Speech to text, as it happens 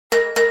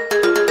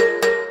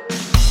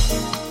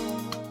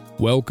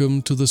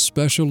Welcome to the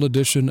special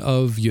edition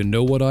of You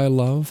Know What I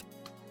Love?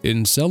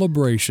 In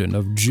celebration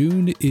of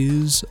June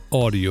is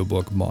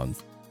Audiobook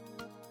Month.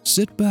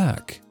 Sit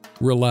back,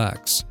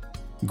 relax,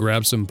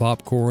 grab some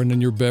popcorn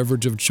and your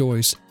beverage of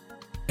choice,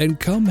 and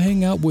come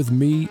hang out with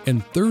me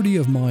and 30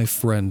 of my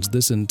friends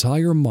this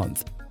entire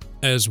month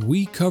as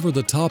we cover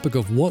the topic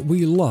of what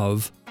we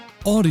love,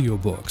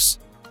 audiobooks.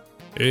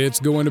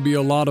 It's going to be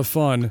a lot of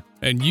fun,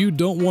 and you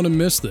don't want to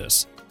miss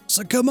this.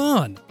 So come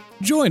on,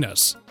 join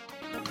us.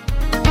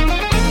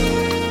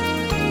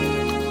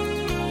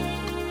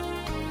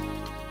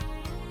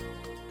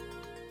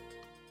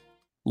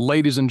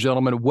 Ladies and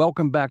gentlemen,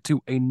 welcome back to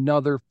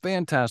another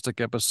fantastic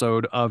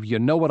episode of You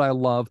Know What I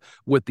Love,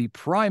 with the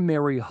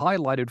primary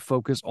highlighted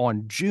focus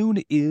on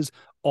June is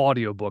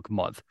Audiobook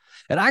Month.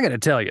 And I got to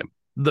tell you,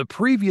 the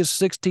previous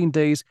 16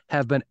 days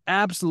have been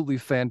absolutely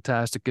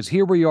fantastic, because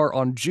here we are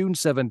on June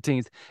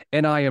 17th,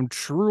 and I am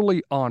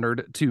truly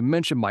honored to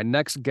mention my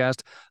next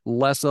guest,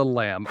 Lessa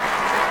Lamb.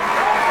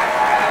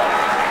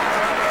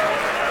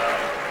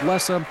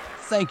 Lessa,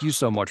 thank you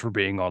so much for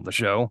being on the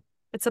show.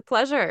 It's a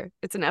pleasure.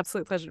 It's an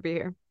absolute pleasure to be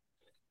here.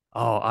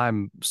 Oh,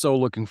 I'm so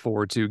looking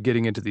forward to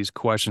getting into these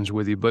questions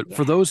with you. But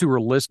for those who are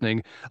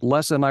listening,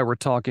 Lessa and I were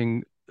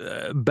talking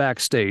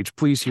backstage.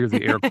 Please hear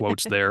the air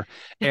quotes there.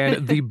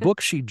 And the book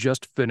she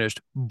just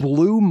finished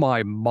blew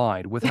my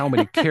mind with how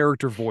many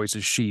character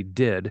voices she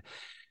did.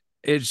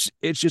 It's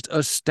just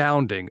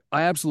astounding.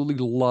 I absolutely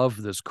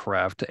love this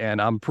craft,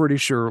 and I'm pretty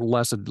sure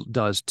Lessa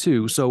does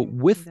too. So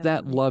with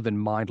that love in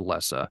mind,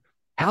 Lessa,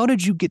 how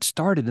did you get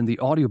started in the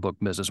audiobook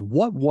business?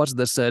 What was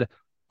that said,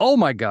 oh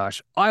my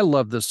gosh, I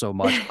love this so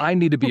much, I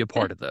need to be a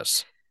part of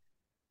this?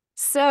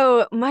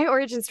 So my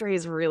origin story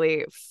is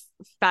really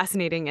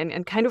fascinating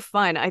and kind of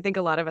fun. I think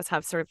a lot of us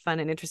have sort of fun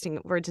and interesting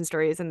origin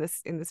stories in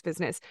this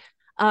business.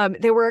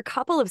 There were a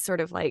couple of sort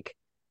of like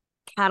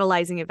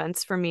catalyzing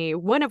events for me,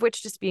 one of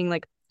which just being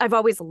like, I've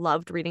always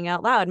loved reading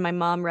out loud. My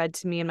mom read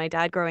to me and my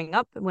dad growing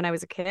up when I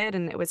was a kid,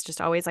 and it was just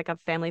always like a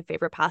family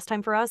favorite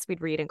pastime for us.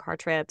 We'd read in car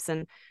trips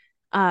and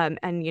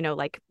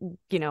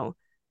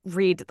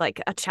read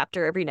like a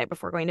chapter every night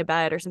before going to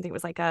bed or something. It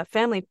was like a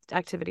family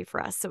activity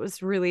for us. So it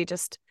was really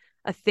just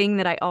a thing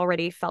that I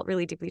already felt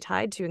really deeply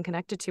tied to and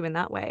connected to in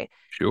that way.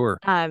 Sure.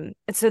 And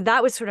so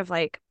that was sort of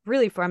like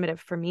really formative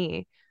for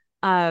me.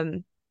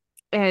 And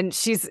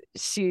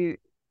she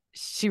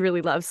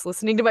really loves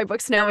listening to my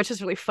books now, which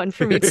is really fun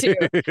for me too.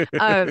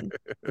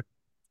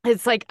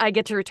 It's like I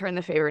get to return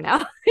the favor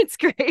now. It's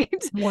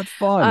great. What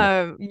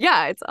fun.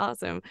 Yeah, it's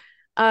awesome.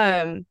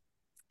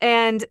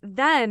 And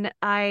then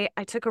I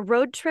took a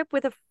road trip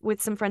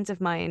with some friends of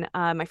mine,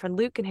 my friend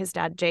Luke and his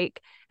dad Jake,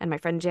 and my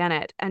friend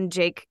Janet. And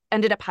Jake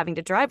ended up having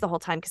to drive the whole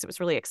time because it was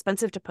really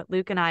expensive to put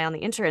Luke and I on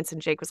the insurance.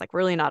 And Jake was like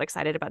really not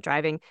excited about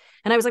driving.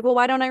 And I was like, well,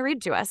 why don't I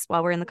read to us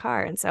while we're in the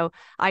car? And so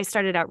I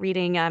started out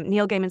reading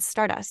Neil Gaiman's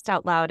Stardust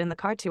out loud in the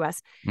car to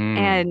us.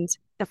 And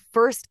the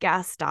first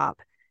gas stop,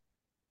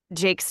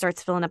 Jake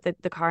starts filling up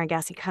the car and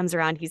gas. He comes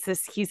around. He's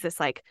this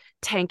like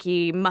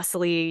tanky,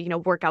 muscly,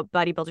 workout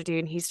bodybuilder dude.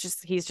 And he's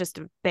just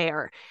a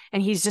bear.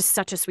 And he's just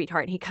such a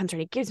sweetheart. And he comes around,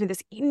 he gives me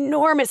this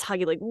enormous hug.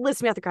 He like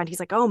lifts me off the ground. He's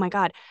like, oh my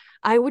God,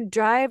 I would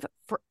drive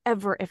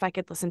forever if I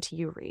could listen to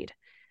you read.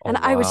 And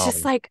I was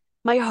just like,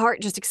 my heart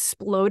just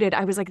exploded.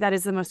 I was like, that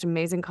is the most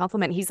amazing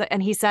compliment.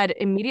 And he said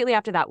immediately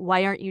after that,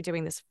 why aren't you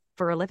doing this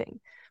for a living?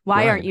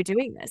 Why aren't you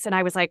doing this? And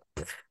I was like,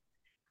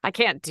 I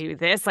can't do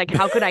this. Like,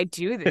 how could I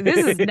do this?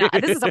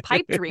 This is a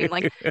pipe dream.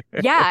 Like,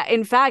 yeah,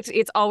 in fact,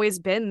 it's always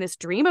been this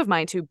dream of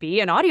mine to be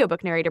an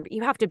audiobook narrator, but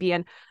you have to be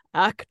an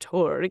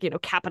actor,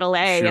 capital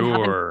A, and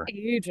have an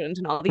agent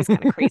and all these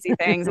kind of crazy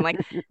things. And like,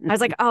 I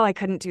was like, oh, I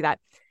couldn't do that.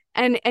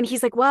 And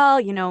he's like,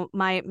 well,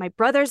 my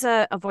brother's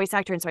a voice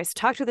actor. And so I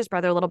talked with his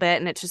brother a little bit,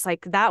 and it's just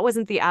like, that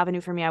wasn't the avenue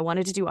for me. I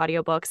wanted to do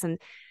audiobooks. And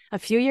a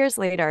few years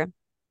later,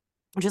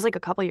 just like a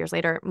couple years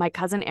later, my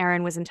cousin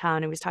Aaron was in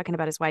town and was talking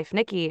about his wife,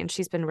 Nikki, and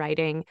she'd been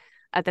writing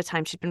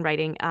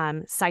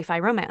sci-fi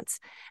romance.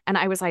 And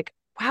I was like,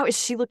 wow,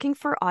 is she looking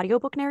for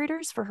audiobook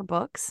narrators for her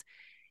books?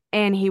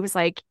 And he was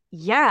like,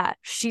 yeah,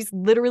 she's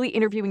literally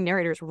interviewing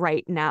narrators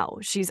right now.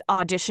 She's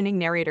auditioning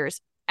narrators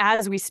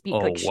as we speak.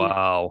 Oh,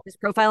 wow. His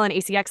profile on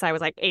ACX, I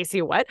was like,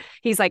 AC what?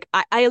 He's like,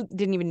 I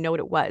didn't even know what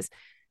it was.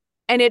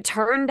 And it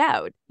turned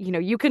out,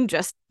 you can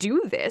just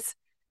do this.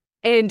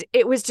 And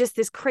it was just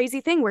this crazy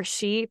thing where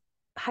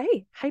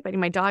hi, buddy.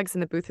 My dog's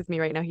in the booth with me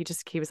right now. He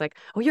was like,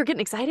 oh, you're getting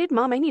excited?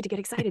 Mom, I need to get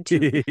excited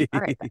too. All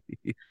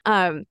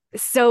right.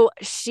 So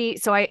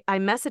I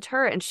message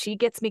her and she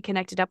gets me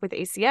connected up with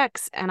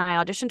ACX, and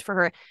I auditioned for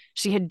her.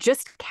 She had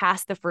just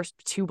cast the first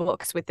 2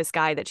 books with this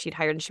guy that she'd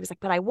hired. And she was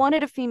like, but I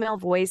wanted a female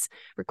voice,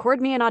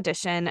 record me an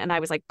audition. And I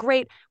was like,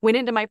 great. Went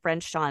into my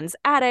friend Sean's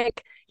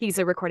attic. He's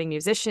a recording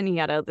musician. He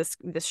had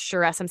this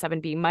Shure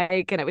SM7B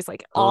mic, and it was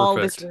like all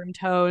this room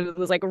tone. It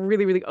was like a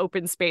really, really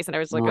open space. And I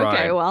was like,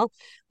 okay, well,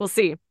 we'll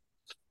see.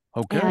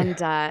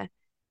 Okay.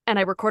 And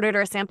I recorded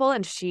her a sample,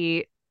 and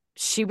she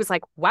was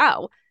like,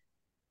 wow,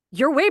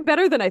 you're way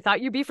better than I thought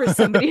you'd be for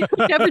somebody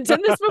who's never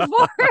done this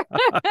before.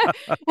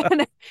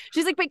 And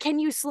she's like, but can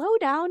you slow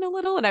down a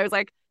little? And I was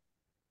like,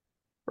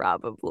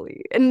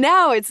 Probably. And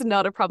now it's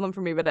not a problem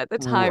for me, but at the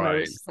time I Right.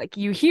 was just like,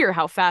 you hear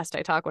how fast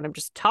I talk when I'm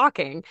just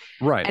talking.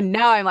 Right. And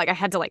now I'm like, I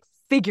had to like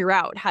figure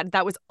out how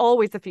that was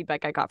always the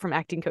feedback I got from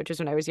acting coaches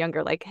when I was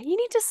younger. Like, you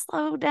need to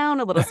slow down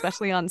a little,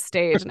 especially on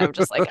stage. And I'm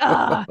just like,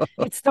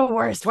 it's the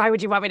worst. Why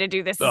would you want me to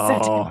do this? It's so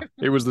Oh,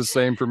 it was the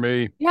same for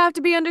me. you have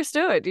to be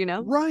understood, you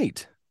know?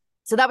 Right.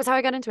 So that was how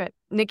I got into it.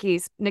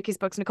 Nikki's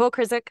books. Nicole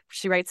Krizik,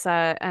 she writes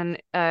an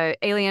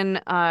alien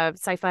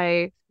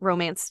sci-fi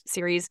romance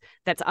series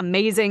that's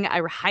amazing.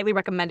 I highly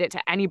recommend it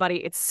to anybody.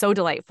 It's so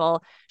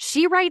delightful.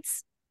 She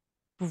writes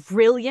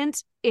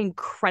brilliant,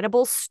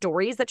 incredible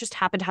stories that just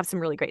happen to have some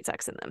really great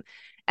sex in them,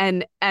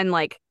 and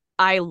like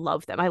I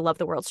love them. I love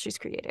the worlds she's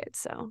created.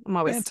 So I'm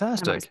always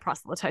Fantastic.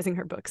 proselytizing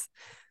her books.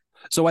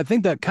 So I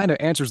think that kind of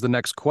answers the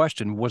next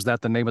question. Was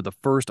that the name of the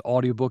first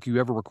audiobook you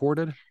ever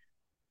recorded?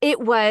 It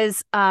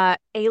was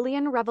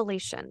Alien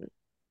Revelation.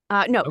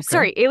 No, Okay.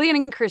 sorry, Alien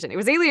Incursion. It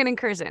was Alien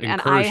Incursion. And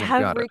I Incursion,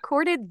 have got it.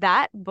 recorded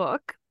that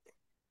book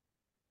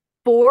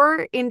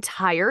 4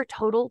 entire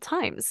total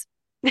times.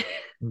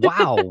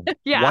 Wow.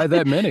 Yeah. Why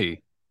that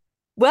many?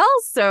 Well,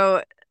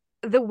 so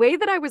the way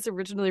that I was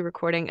originally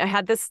recording, I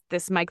had this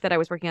mic that I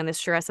was working on, this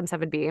Shure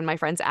SM7B in my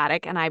friend's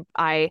attic, and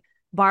I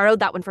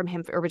borrowed that one from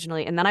him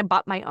originally, and then I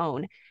bought my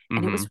own,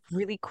 and it was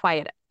really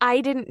quiet.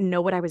 I didn't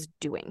know what I was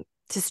doing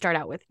to start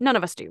out with. None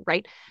of us do,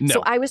 right? No.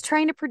 So I was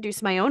trying to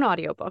produce my own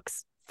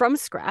audiobooks from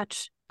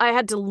scratch. I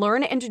had to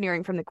learn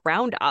engineering from the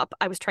ground up.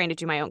 I was trying to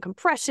do my own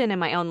compression and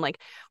my own like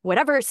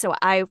whatever. So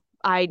I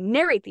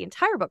narrate the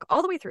entire book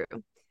all the way through,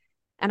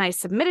 and I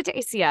submit it to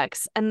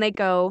ACX, and they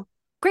go,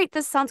 "Great,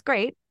 this sounds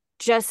great.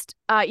 Just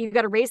you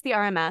got to raise the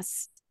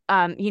RMS.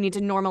 You need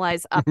to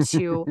normalize up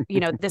to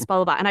this blah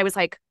blah blah." And I was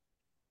like,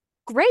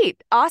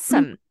 "Great,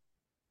 awesome.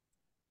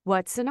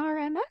 What's an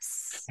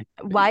RMS?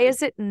 Why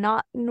is it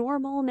not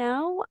normal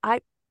now?"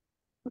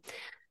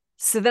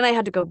 So then I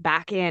had to go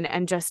back in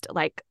and just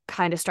like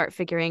kind of start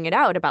figuring it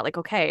out about like,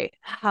 okay,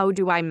 how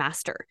do I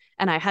master?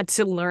 And I had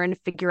to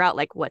figure out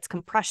like what's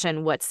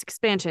compression, what's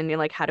expansion,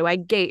 like how do I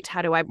gate?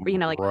 How do I,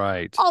 like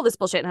right. all this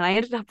bullshit. And I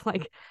ended up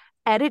like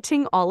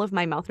editing all of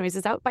my mouth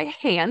noises out by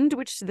hand,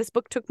 which this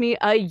book took me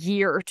a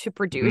year to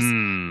produce.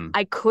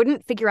 I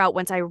couldn't figure out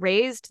once I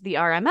raised the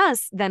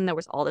RMS, then there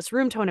was all this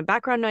room tone and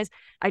background noise.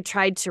 I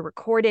tried to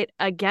record it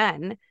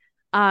again.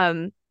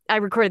 I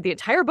recorded the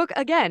entire book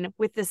again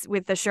with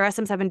the Shure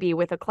SM7B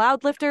with a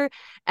cloud lifter.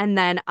 And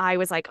then I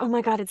was like, oh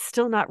my God, it's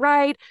still not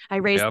right. I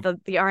raised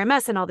the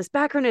RMS and all this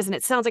background noise, and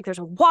it sounds like there's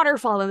a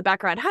waterfall in the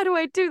background. How do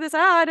I do this?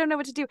 I don't know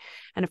what to do.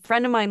 And a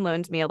friend of mine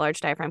loaned me a large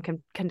diaphragm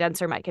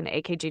condenser mic, an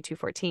AKG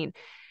 214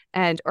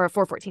 or a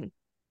 414.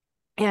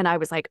 And I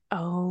was like,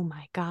 oh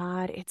my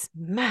God, it's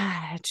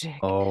magic.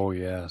 Oh,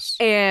 yes.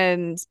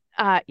 And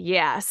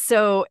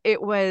so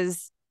it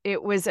was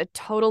a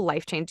total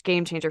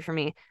game changer for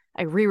me.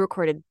 I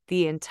re-recorded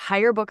the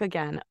entire book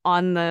again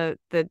on the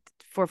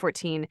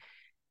 414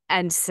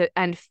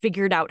 and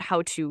figured out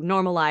how to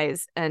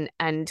normalize and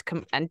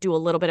do a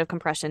little bit of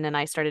compression, and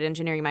I started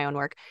engineering my own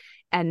work,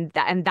 and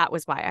that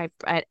was why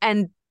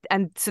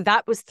so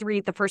that was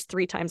the first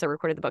 3 times I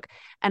recorded the book,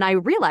 and I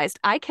realized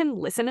I can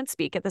listen and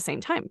speak at the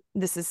same time.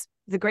 This is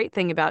the great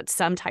thing about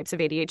some types of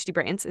ADHD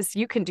brains, is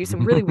you can do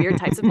some really weird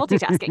types of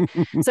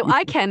multitasking. So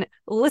I can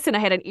listen. I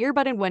had an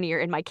earbud in one ear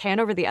and my can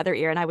over the other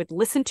ear, and I would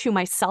listen to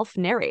myself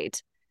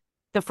narrate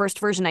the first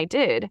version I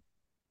did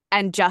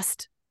and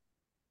just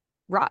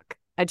rock.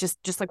 I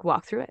just like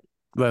walk through it.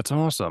 That's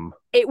awesome.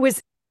 It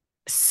was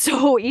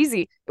so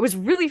easy. It was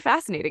really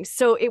fascinating.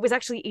 So it was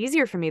actually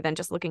easier for me than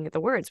just looking at the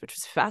words, which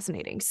was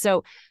fascinating.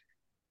 So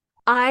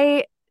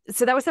that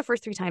was the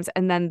first 3 times.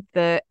 And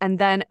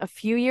then a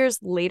few years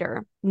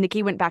later,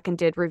 Nikki went back and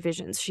did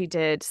revisions. She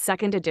did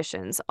second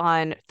editions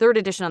on 3rd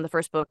edition on the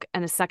first book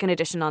and a second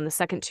edition on the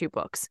second 2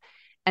 books.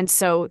 And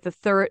so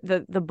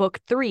the book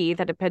 3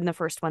 that had been the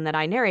first one that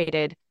I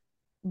narrated,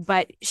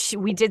 but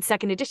we did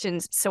second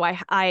editions. So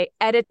I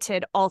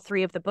edited all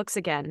 3 of the books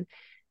again,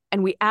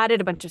 and we added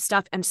a bunch of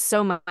stuff, and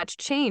so much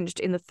changed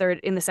in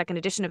the second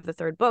edition of the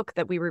 3rd book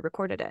that we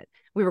re-recorded it.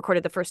 We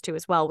recorded the first 2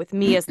 as well with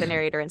me as the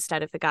narrator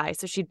instead of the guy.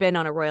 So she'd been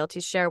on a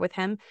royalties share with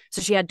him, so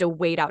she had to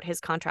wait out his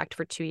contract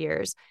for 2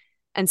 years.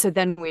 And so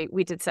then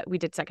we did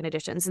second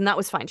editions, and that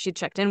was fine. She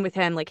checked in with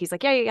him, like he's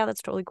like, yeah,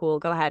 that's totally cool.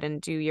 Go ahead and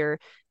do your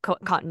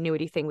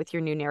continuity thing with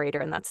your new narrator,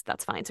 and that's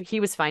fine. So he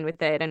was fine with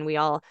it, and we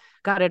all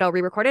got it all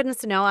re-recorded. And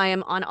so now I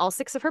am on all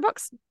 6 of her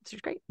books, which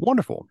is great.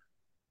 Wonderful.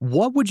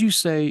 What would you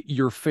say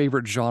your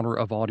favorite genre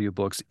of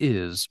audiobooks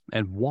is,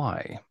 and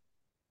why?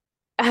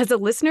 As a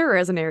listener or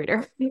as a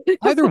narrator?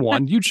 Either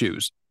one, you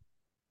choose.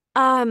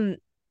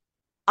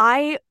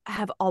 I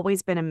have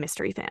always been a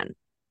mystery fan.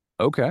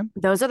 Okay.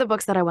 Those are the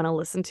books that I want to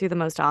listen to the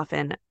most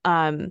often.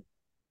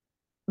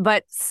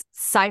 But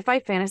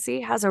sci-fi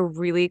fantasy has a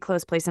really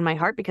close place in my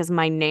heart because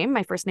my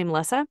first name,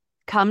 Lessa,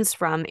 comes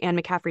from Anne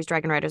McCaffrey's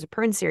Dragon Riders of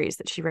Pern series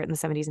that she wrote in the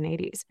 70s and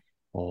 80s.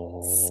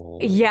 Oh.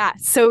 Yeah.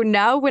 So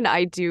now when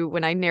I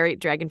narrate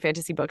dragon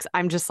fantasy books,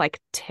 I'm just like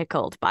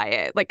tickled by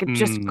it. Like it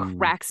just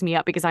cracks me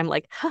up because I'm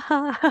like, ha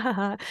ha ha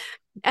ha.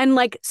 And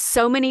like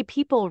so many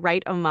people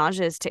write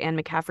homages to Anne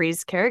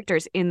McCaffrey's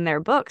characters in their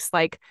books.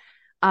 Like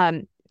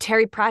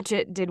Terry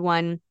Pratchett did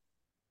one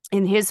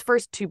in his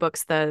first two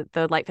books, the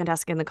Light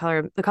Fantastic and the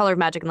Color of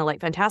Magic and the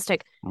Light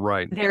Fantastic.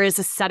 Right. There is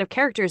a set of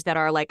characters that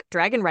are like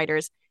dragon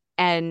riders,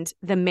 and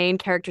the main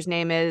character's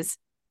name is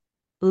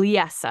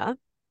Liesa.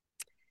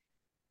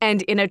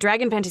 And in a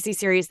dragon fantasy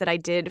series that I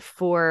did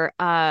for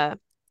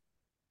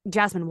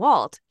Jasmine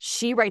Walt,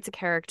 she writes a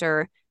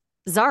character.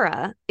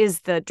 Zara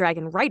is the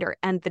dragon rider,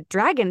 and the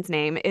dragon's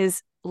name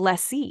is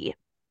Lessie.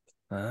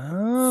 So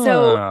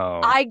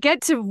Oh, I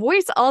get to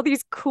voice all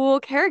these cool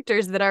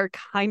characters that are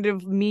kind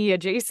of me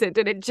adjacent,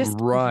 and it just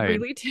right.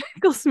 really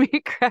tickles me.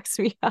 It cracks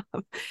me up.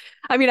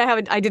 I mean,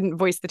 I didn't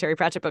voice the Terry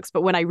Pratchett books,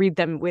 but when I read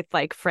them with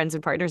like friends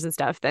and partners and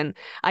stuff, then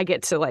I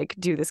get to like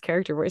do this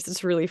character voice.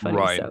 It's really funny.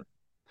 Right. So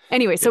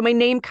anyway, so my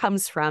name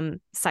comes from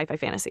sci-fi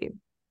fantasy.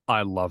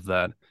 I love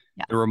that.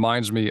 Yeah. It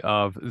reminds me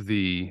of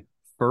the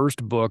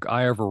first book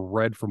I ever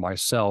read for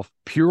myself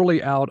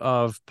purely out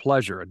of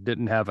pleasure. It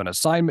didn't have an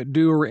assignment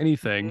due or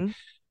anything, Mhm.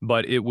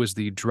 but it was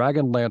the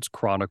Dragonlance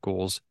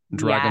Chronicles,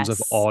 Dragons of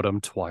Yes.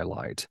 Autumn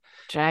Twilight.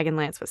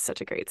 Dragonlance was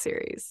such a great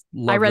series.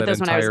 Love I read that those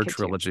when I was a entire kid too.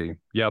 trilogy.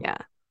 Yep. Yeah.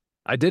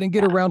 I didn't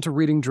get Yeah. around to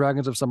reading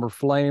Dragons of Summer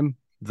Flame,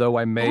 though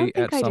I I may don't think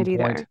at I some did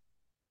point. either.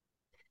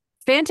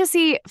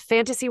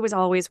 Fantasy was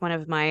always one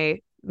of my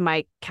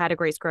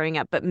categories growing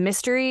up, but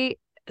mystery,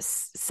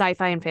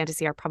 sci-fi, and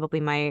fantasy are probably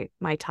my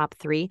top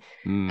three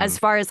as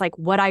far as like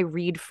what I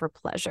read for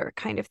pleasure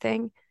kind of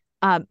thing.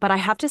 But I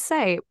have to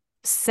say,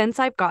 since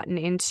I've gotten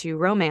into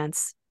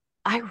romance,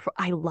 I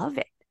love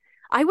it.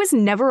 I was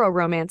never a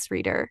romance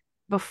reader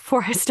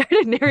before I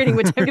started narrating,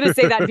 which I'm going to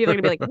say that and people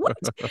are going to be like,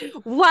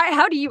 what? Why?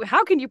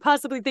 How can you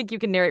possibly think you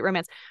can narrate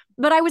romance?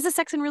 But I was a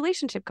sex and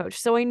relationship coach,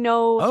 so I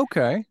know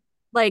Okay.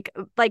 like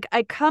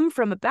I come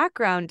from a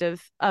background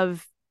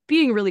of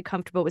being really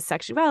comfortable with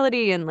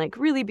sexuality and like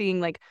really being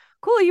like,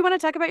 cool, you want to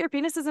talk about your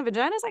penises and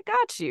vaginas? I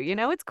got you. You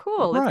know, it's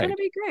cool. It's Right. gonna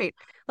be great.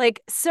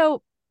 Like,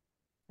 so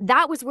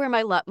that was where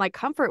my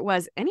comfort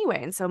was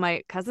anyway. And so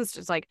my cousin's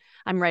just like,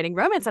 I'm writing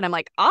romance, and I'm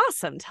like,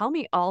 awesome, tell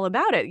me all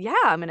about it. Yeah,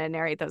 I'm gonna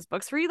narrate those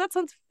books for you. That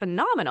sounds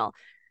phenomenal.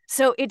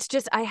 So it's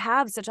just I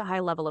have such a high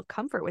level of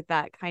comfort with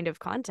that kind of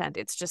content.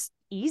 It's just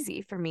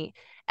easy for me.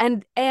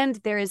 And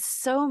there is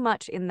so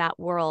much in that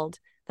world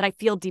that I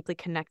feel deeply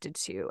connected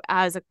to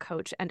as a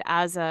coach and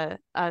as a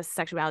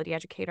sexuality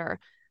educator.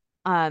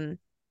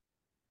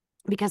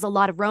 Because a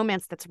lot of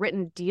romance that's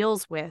written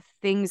deals with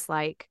things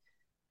like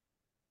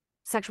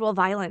sexual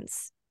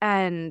violence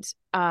and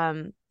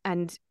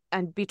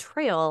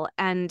betrayal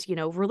and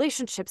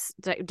relationships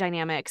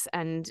dynamics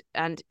and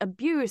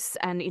abuse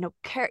and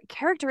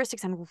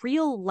characteristics and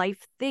real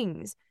life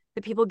things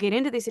that people get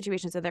into these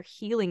situations and they're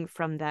healing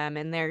from them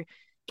and they're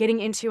getting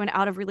into and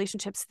out of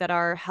relationships that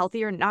are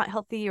healthy or not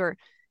healthy, or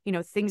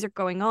things are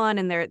going on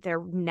and they're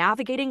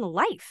navigating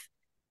life.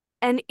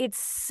 And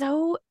it's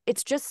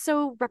just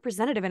so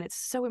representative, and it's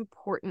so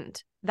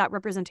important. That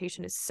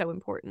representation is so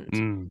important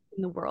in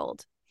the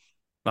world.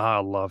 I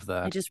love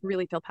I that. just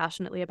really feel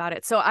passionately about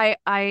it. So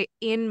I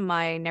in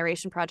my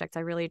narration projects,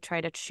 I really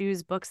try to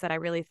choose books that I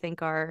really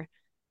think are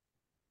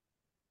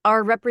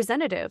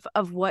representative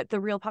of what the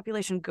real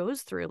population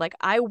goes through. Like,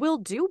 I will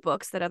do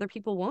books that other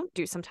people won't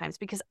do sometimes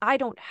because I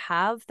don't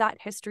have that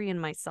history in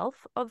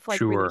myself of like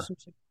Sure.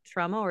 relationship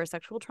trauma or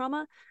sexual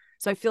trauma.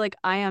 So I feel like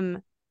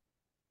I'm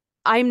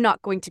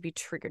not going to be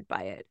triggered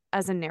by it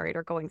as a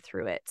narrator going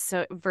through it.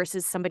 So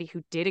versus somebody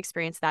who did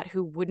experience that,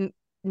 who wouldn't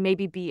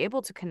maybe be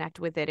able to connect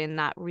with it in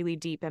that really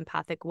deep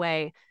empathic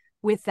way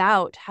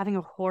without having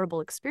a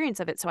horrible experience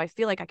of it. So I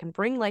feel like I can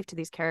bring life to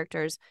these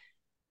characters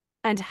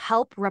and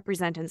help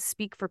represent and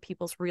speak for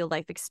people's real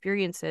life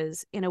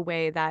experiences in a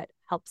way that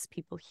helps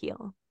people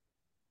heal.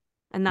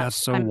 And That's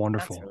so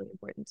wonderful. That's really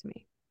important to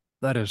me.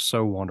 That is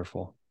so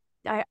wonderful.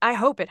 I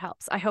hope it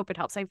helps. I hope it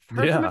helps. I've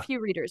heard from a Yeah. few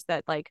readers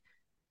that like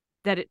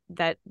that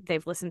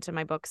they've listened to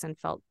my books and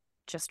felt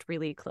just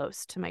really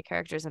close to my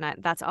characters, and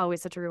that's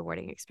always such a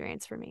rewarding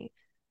experience for me.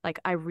 Like,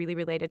 I really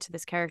related to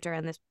this character,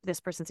 and this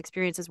person's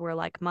experiences were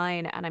like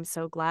mine, and I'm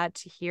so glad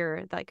to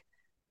hear like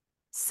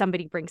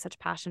somebody bring such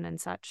passion and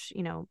such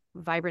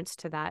vibrance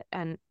to that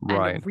and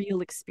Right.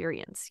 real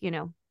experience.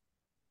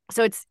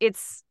 So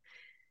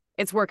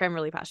it's work I'm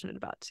really passionate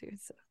about too.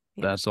 So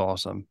yeah. That's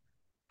awesome.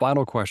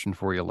 Final question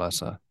for you,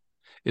 Lessa.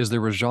 Is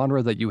there a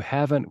genre that you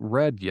haven't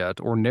read yet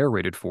or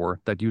narrated for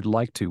that you'd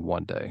like to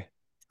one day?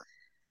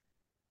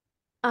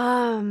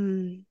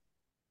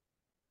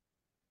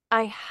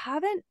 I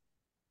haven't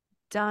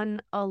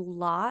done a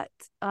lot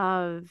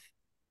of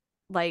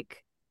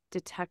like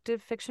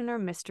detective fiction or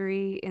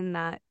mystery in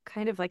that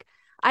kind of like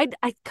I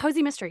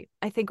cozy mystery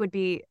I think would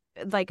be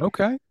like,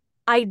 Okay.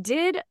 I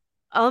did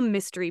a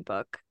mystery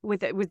book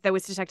with that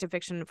was detective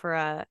fiction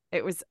for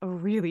it was a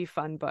really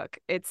fun book.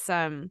 It's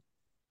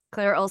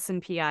Claire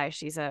Olson PI.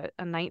 She's a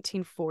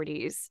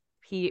 1940s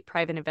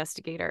private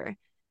investigator,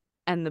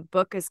 and the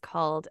book is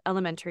called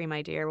Elementary,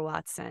 My Dear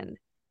Watson.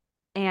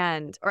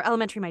 Or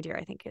Elementary, My Dear,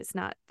 I think is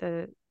not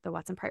the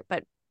Watson part,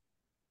 but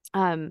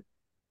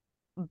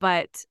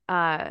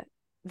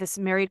this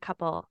married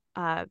couple,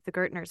 the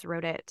Gertners,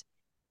 wrote it,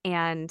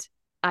 and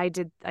I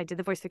did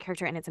the voice of the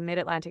character, and it's a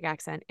mid-Atlantic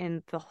accent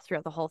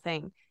throughout the whole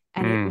thing.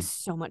 And it was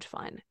so much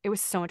fun. It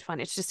was so much fun.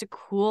 It's just a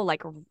cool,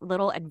 like,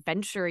 little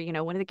adventure. You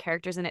know, one of the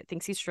characters in it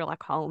thinks he's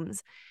Sherlock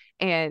Holmes,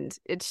 and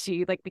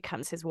she like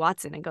becomes his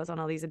Watson and goes on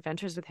all these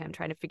adventures with him,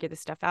 trying to figure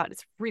this stuff out.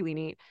 It's really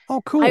neat.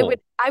 Oh, cool.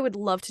 I would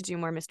love to do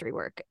more mystery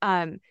work.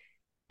 And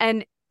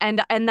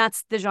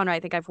that's the genre I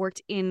think I've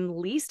worked in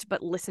least,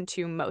 but listened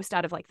to most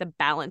out of like the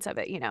balance of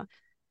it. You know,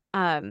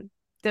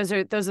 those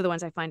are the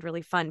ones I find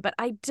really fun. But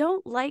I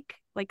don't like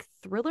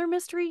thriller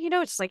mystery. You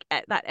know, it's just like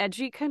that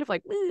edgy kind of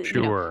like Sure.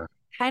 You know,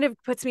 kind of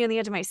puts me on the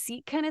edge of my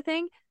seat kind of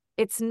thing.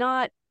 It's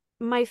not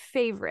my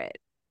favorite,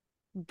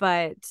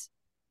 but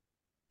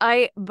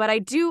I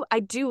do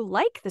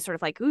like the sort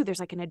of like, ooh, there's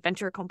like an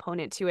adventure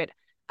component to it.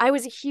 I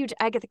was a huge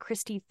Agatha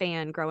Christie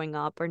fan growing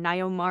up, or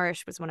Ngaio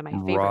Marsh was one of my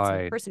favorites.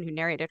 And the person who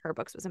narrated her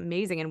books was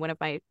amazing and one of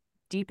my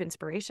deep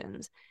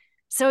inspirations.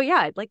 So yeah,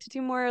 I'd like to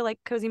do more like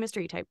cozy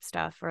mystery type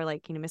stuff, or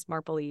like, you know, Miss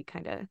Marple-y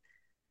kind of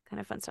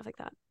fun stuff like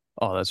that.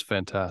 Oh, that's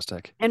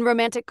fantastic. And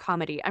romantic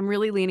comedy. I'm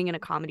really leaning in a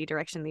comedy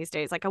direction these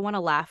days. Like, I want to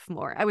laugh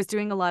more. I was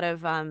doing a lot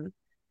of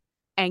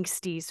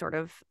angsty sort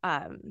of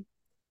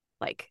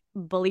like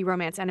bully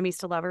romance, enemies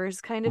to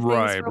lovers kind of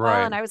things for a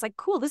while. And I was like,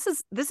 cool, this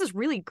is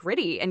really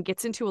gritty and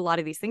gets into a lot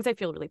of these things I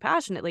feel really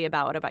passionately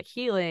about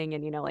healing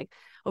and, you know, like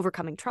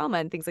overcoming trauma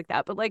and things like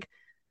that. But like,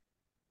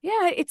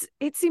 yeah,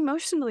 it's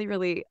emotionally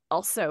really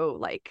also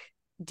like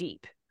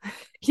deep,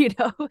 you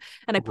know,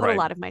 and I put a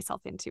lot of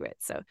myself into it.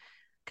 So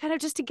kind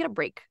of just to get a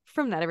break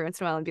from that every once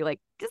in a while and be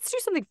like, let's do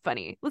something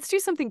funny. Let's do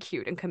something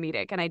cute and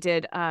comedic. And I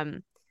did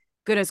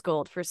Good as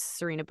Gold for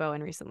Serena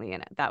Bowen recently,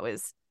 and that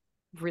was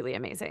really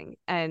amazing.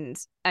 And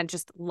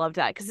just loved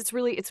that because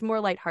it's more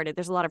lighthearted.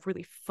 There's a lot of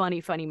really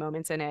funny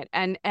moments in it.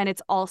 And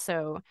it's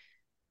also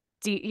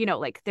you know,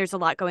 like there's a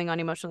lot going on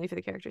emotionally for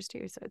the characters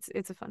too. So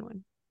it's a fun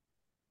one.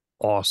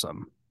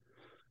 Awesome.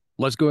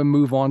 Let's go and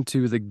move on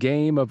to the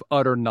game of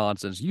utter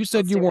nonsense. You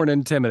said you weren't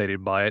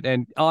intimidated by it,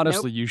 and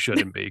honestly, you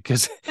shouldn't be,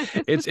 because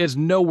it's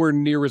nowhere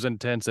near as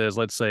intense as,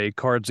 let's say,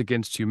 Cards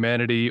Against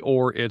Humanity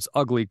or its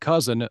ugly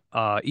cousin,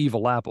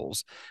 Evil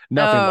Apples.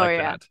 Nothing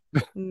that.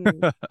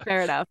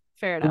 Fair enough.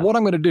 What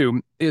I'm going to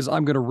do is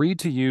I'm going to read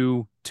to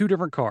you two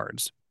different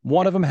cards.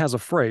 One of them has a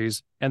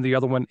phrase, and the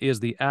other one is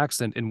the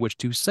accent in which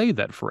to say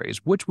that phrase.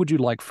 Which would you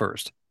like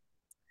first?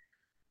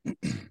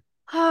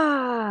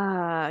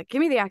 Give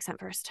me the accent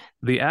first.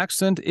 The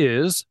accent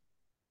is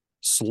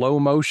slow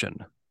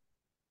motion.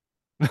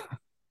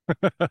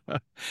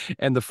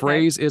 And the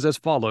phrase is as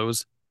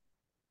follows: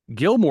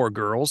 Gilmore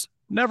Girls,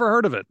 never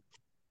heard of it.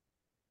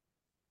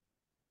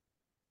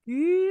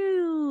 Gilmore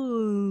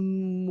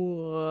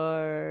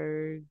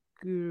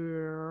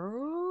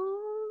Girls?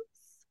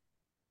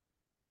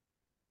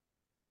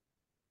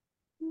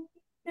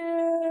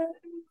 Never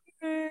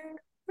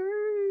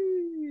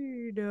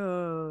heard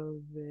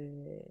of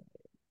it.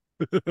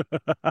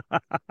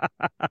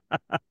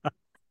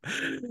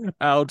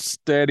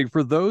 Outstanding.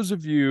 For those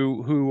of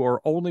you who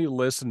are only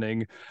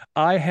listening,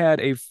 I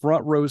had a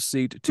front row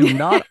seat to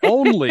not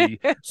only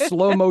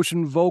slow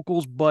motion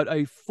vocals, but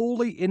a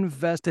fully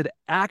invested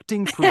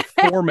acting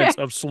performance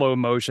of slow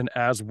motion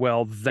as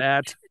well.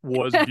 That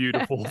was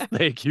beautiful.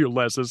 Thank you,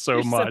 Lessa,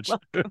 so much.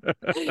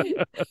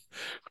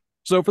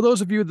 So for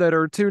those of you that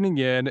are tuning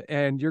in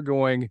and you're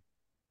going,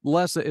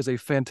 Lessa is a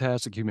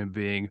fantastic human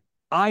being,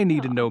 I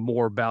need to know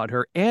more about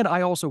her, and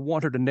I also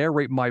want her to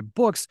narrate my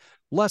books.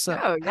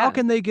 Lessa, how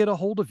can they get a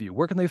hold of you?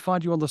 Where can they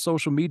find you on the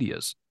social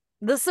medias?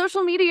 The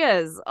social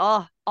medias,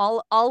 all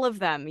of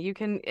them. You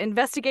can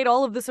investigate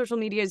all of the social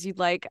medias you'd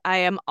like. I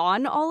am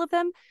on all of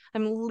them.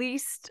 I'm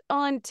least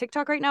on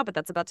TikTok right now, but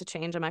that's about to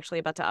change. I'm actually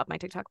about to up my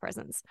TikTok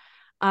presence.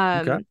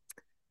 I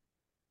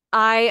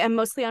am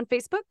mostly on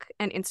Facebook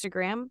and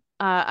Instagram.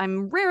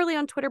 I'm rarely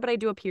on Twitter, but I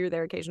do appear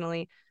there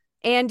occasionally.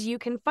 And you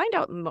can find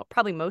out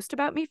probably most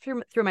about me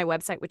through my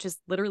website, which is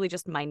literally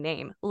just my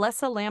name,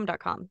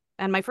 LessaLamb.com.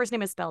 And my first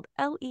name is spelled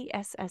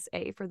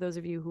Lessa, for those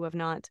of you who have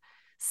not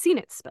seen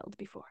it spelled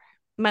before.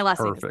 My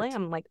last name is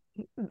Lamb, like...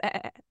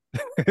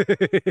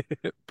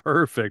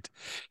 Perfect.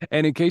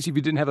 And in case if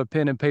you didn't have a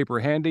pen and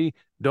paper handy,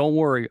 don't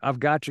worry, I've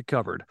got you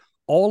covered.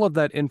 All of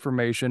that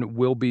information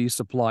will be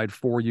supplied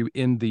for you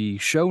in the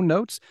show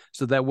notes,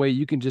 so that way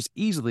you can just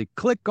easily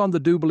click on the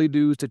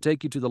doobly-doos to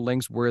take you to the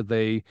links where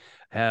they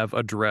have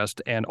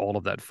addressed and all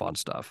of that fun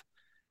stuff.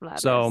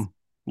 So,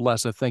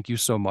 Lessa, thank you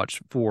so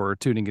much for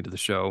tuning into the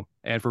show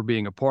and for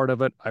being a part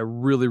of it. I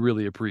really,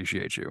 really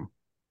appreciate you.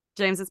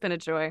 James, it's been a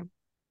joy.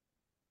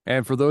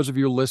 And for those of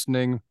you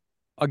listening,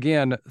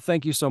 again,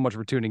 thank you so much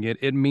for tuning in.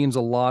 It means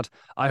a lot.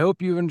 I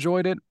hope you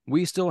enjoyed it.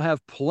 We still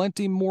have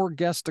plenty more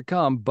guests to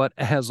come, but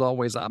as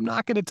always, I'm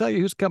not going to tell you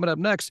who's coming up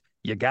next.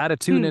 You got to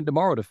tune in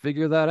tomorrow to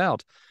figure that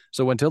out.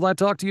 So until I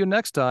talk to you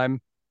next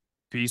time,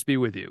 peace be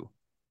with you.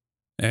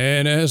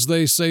 And as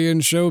they say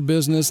in show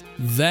business,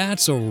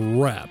 that's a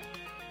wrap.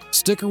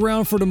 Stick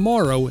around for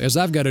tomorrow, as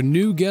I've got a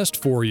new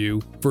guest for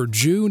you for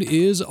June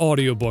is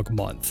Audiobook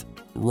Month,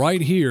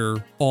 right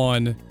here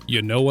on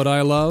You Know What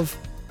I Love?